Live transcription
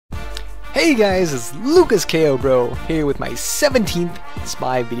Hey guys, it's Lucas KO Bro here with my 17th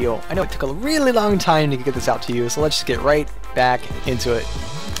spy video. I know it took a really long time to get this out to you, so let's just get right back into it.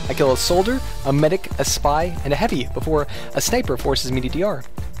 I kill a soldier, a medic, a spy, and a heavy before a sniper forces me to DR.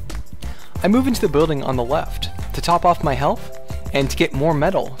 I move into the building on the left to top off my health and to get more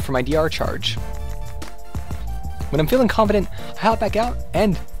metal for my DR charge. When I'm feeling confident, I hop back out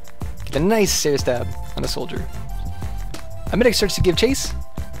and get a nice stair-stab on a soldier. A medic starts to give chase,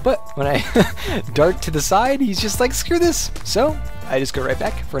 but when I dart to the side, he's just like, screw this. So I just go right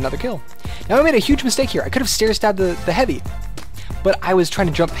back for another kill. Now I made a huge mistake here. I could have stair-stabbed the heavy, but I was trying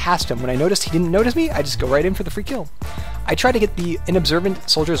to jump past him. When I noticed he didn't notice me, I just go right in for the free kill. I try to get the inobservant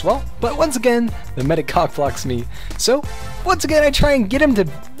soldier as well, but once again, the medic cockblocks me. So once again, I try and get him to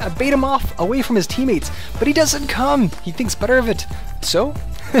bait him off away from his teammates, but he doesn't come. He thinks better of it. So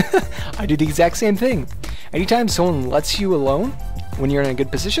I do the exact same thing. Anytime someone lets you alone when you're in a good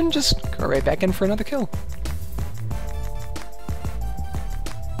position, just go right back in for another kill.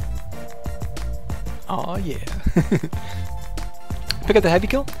 Aw, yeah. Pick up the heavy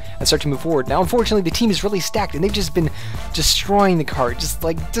kill and start to move forward. Now, unfortunately, the team is really stacked and they've just been destroying the cart, just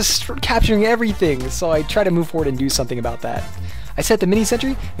like capturing everything. So I try to move forward and do something about that. I set the mini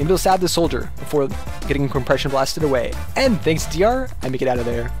sentry and able to stab the soldier before getting compression blasted away. And thanks to DR, I make it out of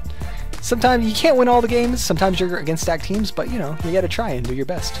there. Sometimes you can't win all the games, sometimes you're against stacked teams, but you know, you gotta try and do your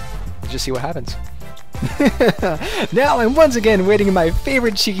best. Just see what happens. Now I'm once again waiting in my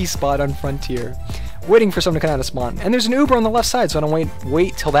favorite cheeky spot on Frontier, waiting for someone to come out of spawn. And there's an Uber on the left side, so I don't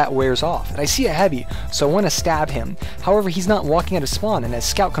wait till that wears off. And I see a heavy, so I want to stab him. However, he's not walking out of spawn, and a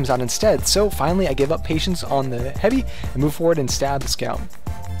scout comes out instead. So finally, I give up patience on the heavy and move forward and stab the scout.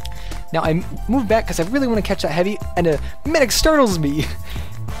 Now I move back because I really want to catch that heavy, and a medic startles me.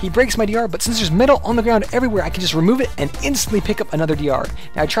 He breaks my DR, but since there's metal on the ground everywhere, I can just remove it and instantly pick up another DR.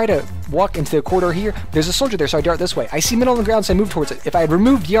 Now I try to walk into the corridor here. There's a soldier there, so I dart this way. I see metal on the ground, so I move towards it. If I had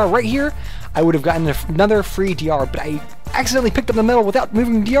removed DR right here, I would have gotten another free DR, but I accidentally picked up the metal without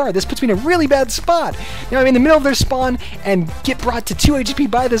moving DR. This puts me in a really bad spot. Now I'm in the middle of their spawn and get brought to 2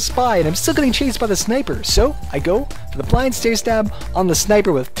 HP by the spy, and I'm still getting chased by the sniper. So I go for the blind stair stab on the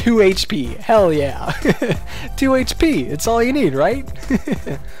sniper with 2 HP. Hell yeah. 2 HP, it's all you need, right?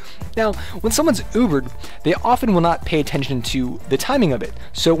 Now, when someone's Ubered, they often will not pay attention to the timing of it.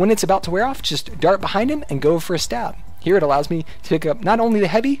 So when it's about to wear off, just dart behind him and go for a stab. Here it allows me to pick up not only the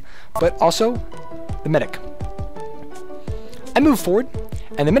heavy, but also the medic. I move forward,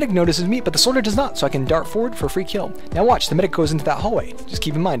 and the medic notices me, but the soldier does not, so I can dart forward for a free kill. Now watch, the medic goes into that hallway. Just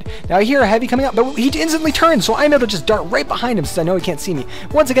keep in mind. Now I hear a heavy coming out, but he instantly turns, so I'm able to just dart right behind him since I know he can't see me.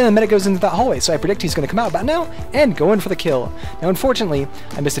 Once again, the medic goes into that hallway, so I predict he's going to come out about now and go in for the kill. Now unfortunately,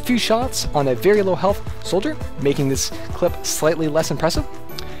 I missed a few shots on a very low health soldier, making this clip slightly less impressive.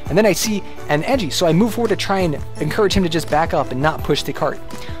 And then I see an edgy, so I move forward to try and encourage him to just back up and not push the cart.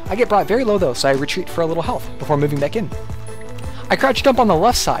 I get brought very low though, so I retreat for a little health before moving back in. I crouch jump on the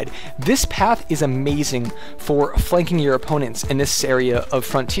left side. This path is amazing for flanking your opponents in this area of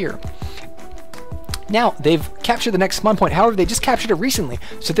Frontier. Now, they've captured the next spawn point, however, they just captured it recently,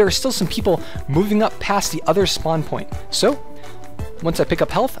 so there are still some people moving up past the other spawn point. So, once I pick up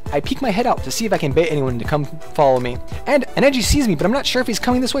health, I peek my head out to see if I can bait anyone to come follow me. And an edgy sees me, but I'm not sure if he's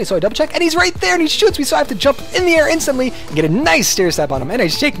coming this way, so I double check, and he's right there, and he shoots me, so I have to jump in the air instantly and get a nice stair stab on him, and I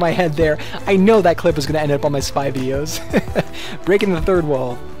shake my head there. I know that clip is going to end up on my spy videos. Breaking the third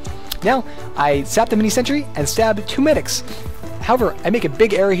wall. Now, I zap the mini sentry and stab 2 medics. However, I make a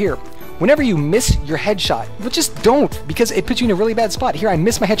big error here. Whenever you miss your headshot, well, just don't, because it puts you in a really bad spot. Here I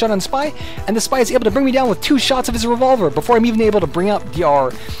miss my headshot on Spy, and the Spy is able to bring me down with 2 shots of his revolver before I'm even able to bring up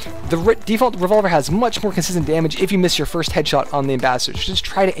DR. The default revolver has much more consistent damage if you miss your first headshot on the ambassador. So just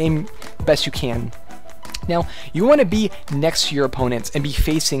try to aim the best you can. Now, you want to be next to your opponents and be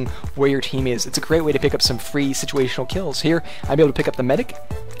facing where your team is. It's a great way to pick up some free situational kills. Here, I'm able to pick up the medic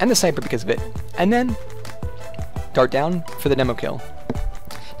and the sniper because of it, and then dart down for the demo kill.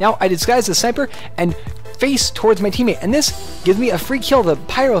 Now I disguise the sniper and face towards my teammate, and this gives me a free kill. The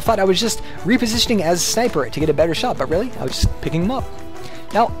pyro thought I was just repositioning as sniper to get a better shot, but really, I was just picking him up.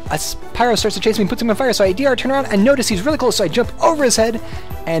 Now, a pyro starts to chase me and puts him on fire, so I DR, turn around, and notice he's really close, so I jump over his head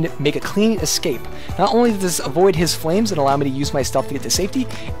and make a clean escape. Not only does this avoid his flames and allow me to use my stealth to get to safety,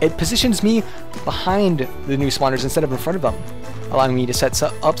 it positions me behind the new spawners instead of in front of them, allowing me to set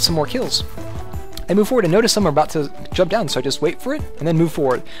up some more kills. I move forward and notice some are about to jump down, so I just wait for it and then move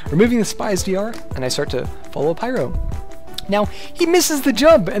forward, removing the spy's DR, and I start to follow Pyro. Now, he misses the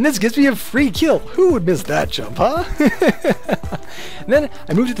jump, and this gives me a free kill. Who would miss that jump, huh? And then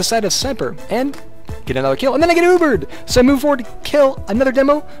I move to the side of Sniper, and get another kill, and then I get Ubered! So I move forward to kill another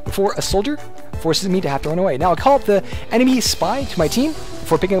demo before a soldier forces me to have to run away. Now I call up the enemy spy to my team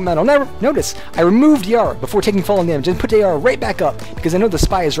before picking up metal. Now notice, I removed DR before taking falling damage and put DR right back up because I know the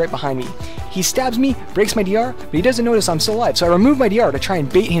spy is right behind me. He stabs me, breaks my DR, but he doesn't notice I'm still alive. So I remove my DR to try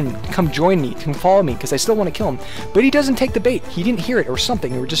and bait him to come join me, to follow me, because I still want to kill him. But he doesn't take the bait. He didn't hear it or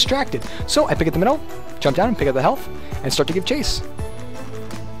something. We were distracted. So I pick up the metal, jump down and pick up the health, and start to give chase.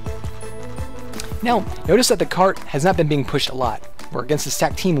 Now, notice that the cart has not been being pushed a lot. We're against a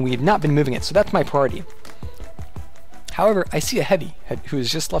stacked team and we have not been moving it, so that's my priority. However, I see a heavy who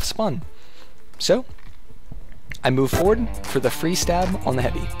has just left spawn. So, I move forward for the free stab on the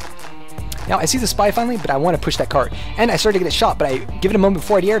heavy. Now, I see the spy finally, but I want to push that cart. And I start to get it shot, but I give it a moment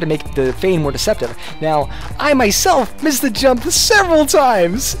before I dare to make the feign more deceptive. Now, I myself missed the jump several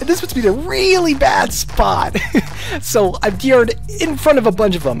times, and this puts me in a really bad spot. So, I've DR'd in front of a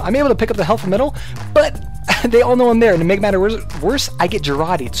bunch of them. I'm able to pick up the health from middle, but they all know I'm there, and to make matters worse, I get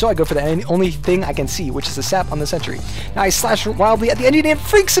Girardi'd, so I go for the only thing I can see, which is the sap on the sentry. Now I slash wildly at the engine, and it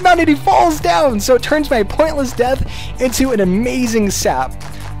freaks him out, and he falls down, so it turns my pointless death into an amazing sap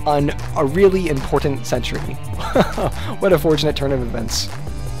on a really important sentry. What a fortunate turn of events.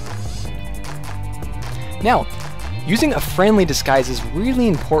 Now, using a friendly disguise is really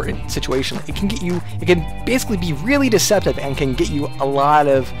important situationally. It can basically be really deceptive and can get you a lot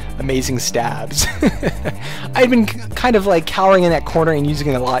of amazing stabs. I'd been kind of like cowering in that corner and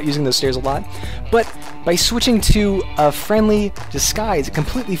using those stairs a lot, but by switching to a friendly disguise, it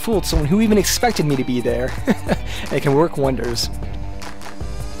completely fooled someone who even expected me to be there. It can work wonders.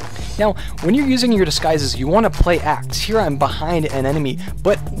 Now, when you're using your disguises, you want to play acts. Here I'm behind an enemy,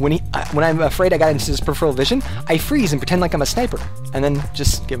 but when I'm afraid I got into his peripheral vision, I freeze and pretend like I'm a sniper, and then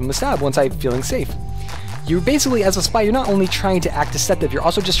just give him a stab once I'm feeling safe. You're basically, as a spy, you're not only trying to act deceptive, you're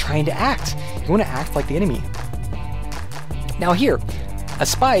also just trying to act. You want to act like the enemy. Now here, a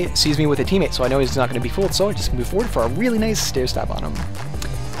spy sees me with a teammate, so I know he's not going to be fooled, so I just move forward for a really nice stair-stab on him.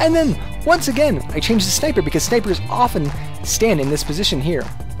 And then, once again, I change to sniper because snipers often stand in this position here.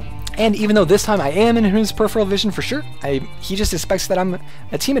 And even though this time I am in his peripheral vision for sure, he just expects that I'm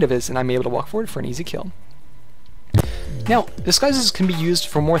a teammate of his and I'm able to walk forward for an easy kill. Now, disguises can be used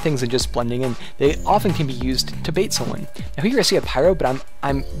for more things than just blending in. They often can be used to bait someone. Now here I see a pyro, but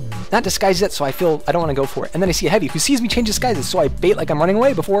I'm not disguised yet, so I feel I don't want to go for it. And then I see a heavy who sees me change disguises, so I bait like I'm running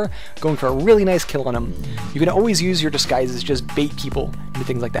away before going for a really nice kill on him. You can always use your disguises, just bait people and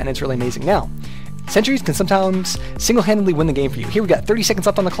things like that, and it's really amazing. Now, sentries can sometimes single-handedly win the game for you. Here we got 30 seconds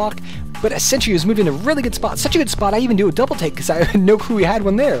left on the clock, but a sentry has moved in a really good spot. Such a good spot, I even do a double take because I had no clue he had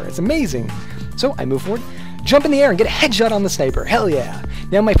one there. It's amazing. So I move forward, jump in the air, and get a headshot on the sniper. Hell yeah.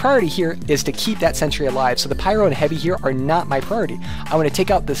 Now my priority here is to keep that sentry alive, so the pyro and heavy here are not my priority. I want to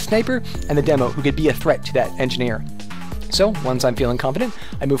take out the sniper and the demo who could be a threat to that engineer. So once I'm feeling confident,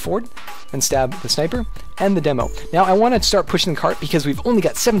 I move forward and stab the sniper and the demo. Now I want to start pushing the cart because we've only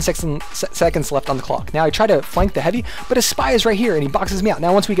got 7 seconds left on the clock. Now I try to flank the heavy, but a spy is right here and he boxes me out.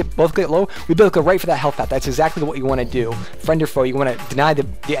 Now once we both get low, we both go right for that health pack. That's exactly what you want to do. Friend or foe, you want to deny the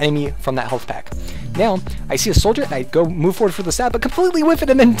enemy from that health pack. Now I see a soldier and I go move forward for the stab, but completely whiff it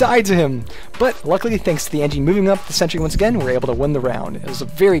and then die to him. But luckily, thanks to the NG moving up the sentry once again, we're able to win the round. It was a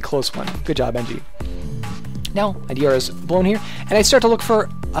very close one. Good job, NG. Now, my DR is blown here, and I start to look for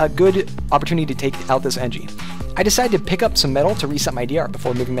a good opportunity to take out this NG. I decide to pick up some metal to reset my DR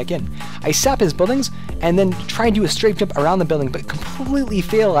before moving back in. I sap his buildings, and then try and do a strafe jump around the building, but completely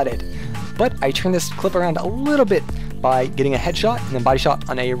fail at it. But I turn this clip around a little bit by getting a headshot and then body shot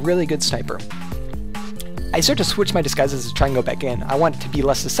on a really good sniper. I start to switch my disguises to try and go back in. I want it to be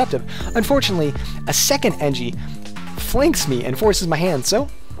less deceptive. Unfortunately, a second NG flanks me and forces my hand, so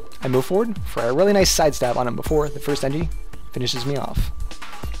I move forward for a really nice side stab on him before the first NG finishes me off.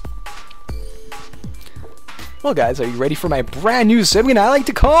 Well guys, are you ready for my brand new segment I like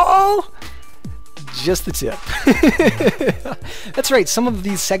to call Just the Tip? That's right, some of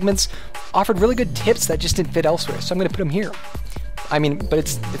these segments offered really good tips that just didn't fit elsewhere, so I'm going to put them here. I mean, but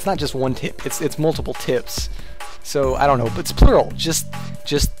it's not just one tip, it's multiple tips. So, I don't know, but it's plural. Just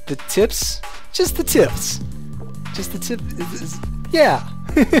the tips? Just the tips. Just the tip yeah.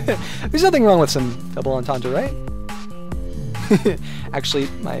 There's nothing wrong with some double entendre, right? Actually,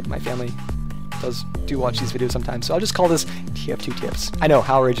 my family do watch these videos sometimes, so I'll just call this TF2 Tips. I know,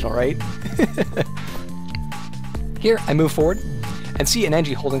 how original, right? Here, I move forward and see an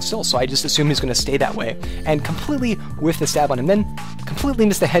NG holding still, so I just assume he's going to stay that way, and completely whiff the stab on him, then completely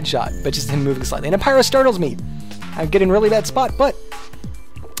miss the headshot, but just him moving slightly. And a pyro startles me. I get in a really bad spot, but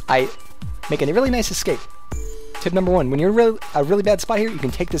I make a really nice escape. tip number 1. When you're in a really bad spot here, you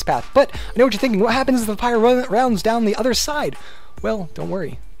can take this path. But I know what you're thinking. What happens if the pyre rounds down the other side? Well, don't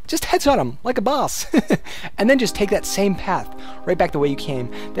worry. Just headshot him like a boss. And then just take that same path right back the way you came.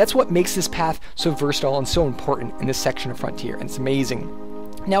 That's what makes this path so versatile and so important in this section of Frontier, and it's amazing.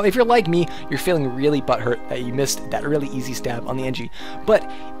 Now, if you're like me, you're feeling really butthurt that you missed that really easy stab on the NG, but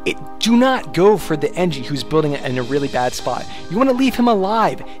do not go for the NG who's building it in a really bad spot. You want to leave him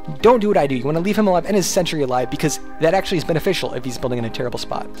alive. Don't do what I do. You want to leave him alive and his sentry alive, because that actually is beneficial if he's building in a terrible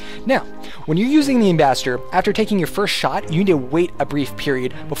spot. Now, when you're using the Ambassador, after taking your first shot, you need to wait a brief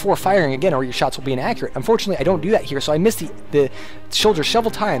period before firing again, or your shots will be inaccurate. Unfortunately, I don't do that here, so I missed the shoulder several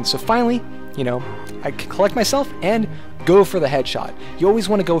times. So finally, you know, I collect myself and go for the headshot. You always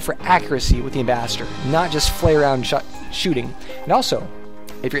want to go for accuracy with the Ambassador, not just flare around shooting. And also,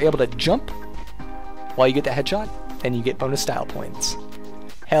 if you're able to jump while you get the headshot, then you get bonus style points.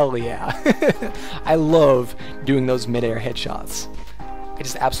 Hell yeah. I love doing those mid-air headshots. I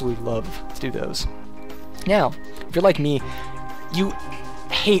just absolutely love to do those. Now, if you're like me, you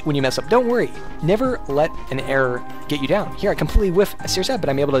hate when you mess up. Don't worry. Never let an error get you down. Here, I completely whiff a Stair-stab, but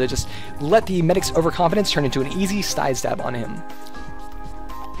I'm able to just let the medic's overconfidence turn into an easy side-stab on him.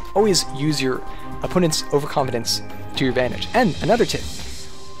 Always use your opponent's overconfidence to your advantage. And another tip.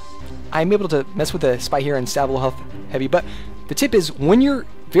 I'm able to mess with the spy here and stab a little health heavy, but the tip is when you're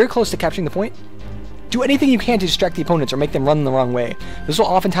very close to capturing the point, do anything you can to distract the opponents or make them run the wrong way. This will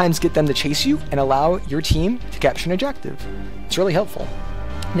oftentimes get them to chase you and allow your team to capture an objective. It's really helpful.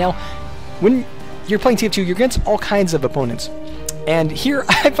 Now, when you're playing TF2, you're against all kinds of opponents. And here,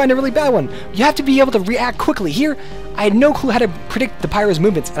 I find a really bad one. You have to be able to react quickly. Here, I had no clue how to predict the pyro's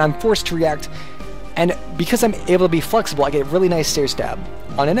movements, and I'm forced to react. And because I'm able to be flexible, I get a really nice Stair-stab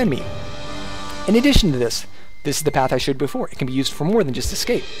on an enemy. In addition to this is the path I showed before. It can be used for more than just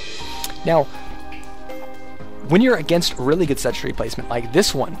escape. Now, when you're against really good sentry placement like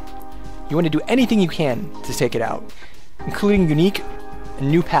this one, you want to do anything you can to take it out, including unique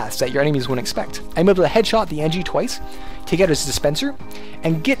new paths that your enemies wouldn't expect. I'm able to headshot the NG twice, take out his dispenser,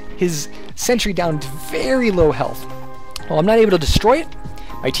 and get his sentry down to very low health. While I'm not able to destroy it,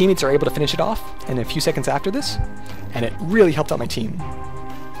 my teammates are able to finish it off in a few seconds after this, and it really helped out my team.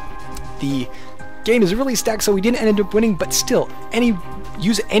 The game is really stacked, so we didn't end up winning, but still,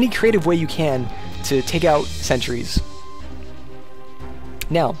 use any creative way you can to take out sentries.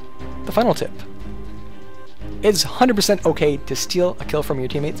 Now, the final tip. It's 100% okay to steal a kill from your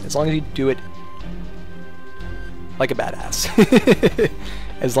teammates as long as you do it like a badass.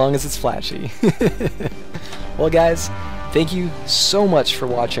 As long as it's flashy. Well guys, thank you so much for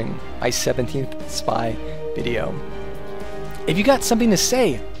watching my 17th Spy video. If you got something to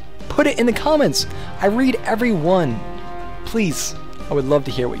say, put it in the comments. I read every one. Please, I would love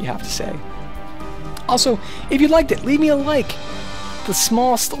to hear what you have to say. Also, if you liked it, leave me a like. The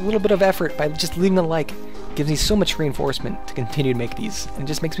smallest little bit of effort by just leaving a like gives me so much reinforcement to continue to make these, and it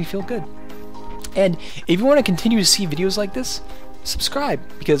just makes me feel good. And if you want to continue to see videos like this, subscribe,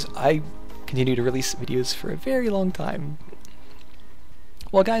 because I continue to release videos for a very long time.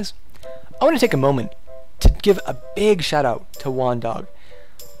 Well guys, I want to take a moment to give a big shout out to Wandag.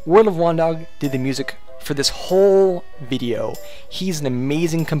 World of Wandag did the music for this whole video. He's an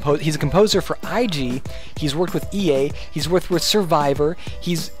amazing composer. He's a composer for IG. He's worked with EA. He's worked with Survivor.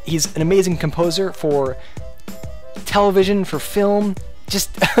 He's an amazing composer for television, for film.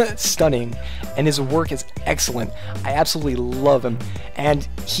 Just stunning. And his work is excellent. I absolutely love him. And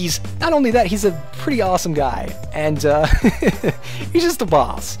he's not only that, he's a pretty awesome guy. And he's just a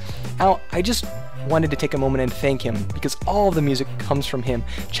boss. Now, I just wanted to take a moment and thank him because all of the music comes from him.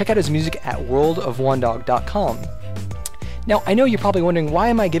 Check out his music at worldofwandag.com. Now, I know you're probably wondering, why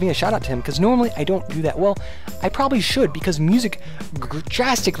am I giving a shout out to him? Because normally I don't do that. Well, I probably should, because music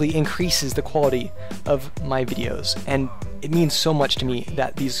drastically increases the quality of my videos, and it means so much to me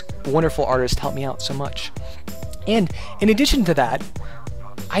that these wonderful artists help me out so much. And in addition to that,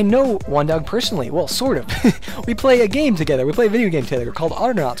 I know Wandag personally. Well, sort of. We play a game together. We play a video game together called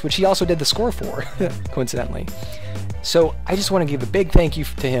Audionauts, which he also did the score for, coincidentally. So I just want to give a big thank you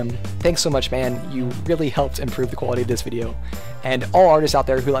to him. Thanks so much, man. You really helped improve the quality of this video. And all artists out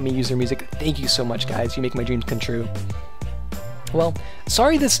there who let me use their music, thank you so much, guys. You make my dreams come true. Well,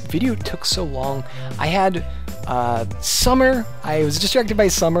 sorry this video took so long. I had summer. I was distracted by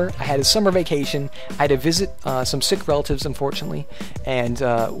summer. I had a summer vacation. I had to visit some sick relatives, unfortunately, and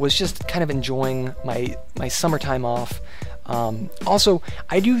was just kind of enjoying my summertime off. Also,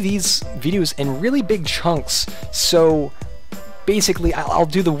 I do these videos in really big chunks, so basically I'll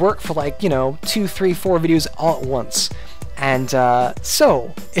do the work for, like, you know, 2, 3, 4 videos all at once. And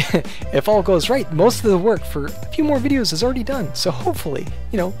so, if all goes right, most of the work for a few more videos is already done. So hopefully,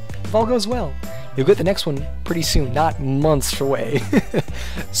 you know, if all goes well, you'll get the next one pretty soon, not months away.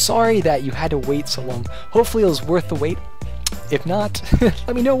 Sorry that you had to wait so long. Hopefully it was worth the wait. If not,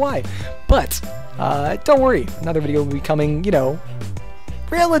 let me know why. But, don't worry, another video will be coming, you know,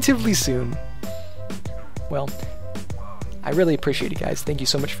 relatively soon. Well, I really appreciate it, guys. Thank you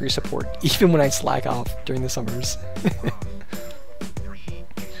so much for your support, even when I slack off during the summers.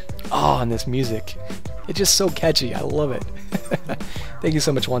 Oh, and this music. It's just so catchy. I love it. Thank you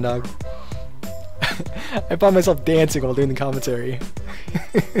so much, Wandag. I found myself dancing while doing the commentary.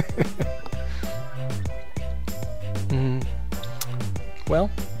 Well,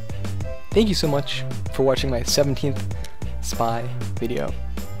 thank you so much for watching my 17th spy video.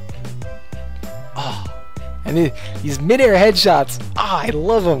 Oh, and these mid-air headshots. Ah, I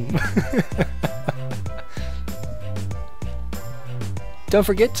love them. Don't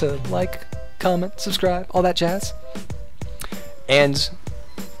forget to like, comment, subscribe, all that jazz. And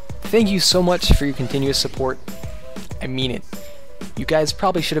thank you so much for your continuous support. I mean it. You guys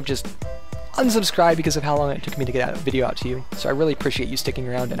probably should have just unsubscribed because of how long it took me to get a video out to you. So I really appreciate you sticking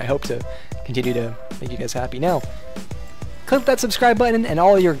around, and I hope to continue to make you guys happy. Now, click that subscribe button and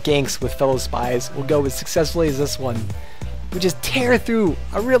all your ganks with fellow spies will go as successfully as this one. We just tear through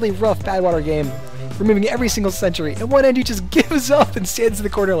a really rough Badwater game, removing every single sentry, and one entity just gives up and stands in the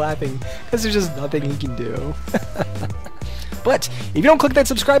corner laughing, because there's just nothing he can do. But if you don't click that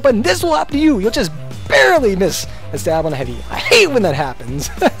subscribe button, this will happen to you. You'll just barely miss a stab on a heavy. I hate when that happens.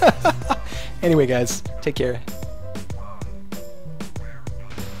 Anyway, guys, take care.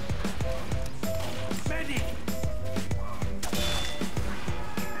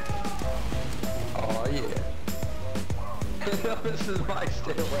 Oh yeah. This is my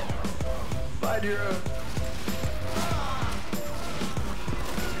stairwell. Find your own.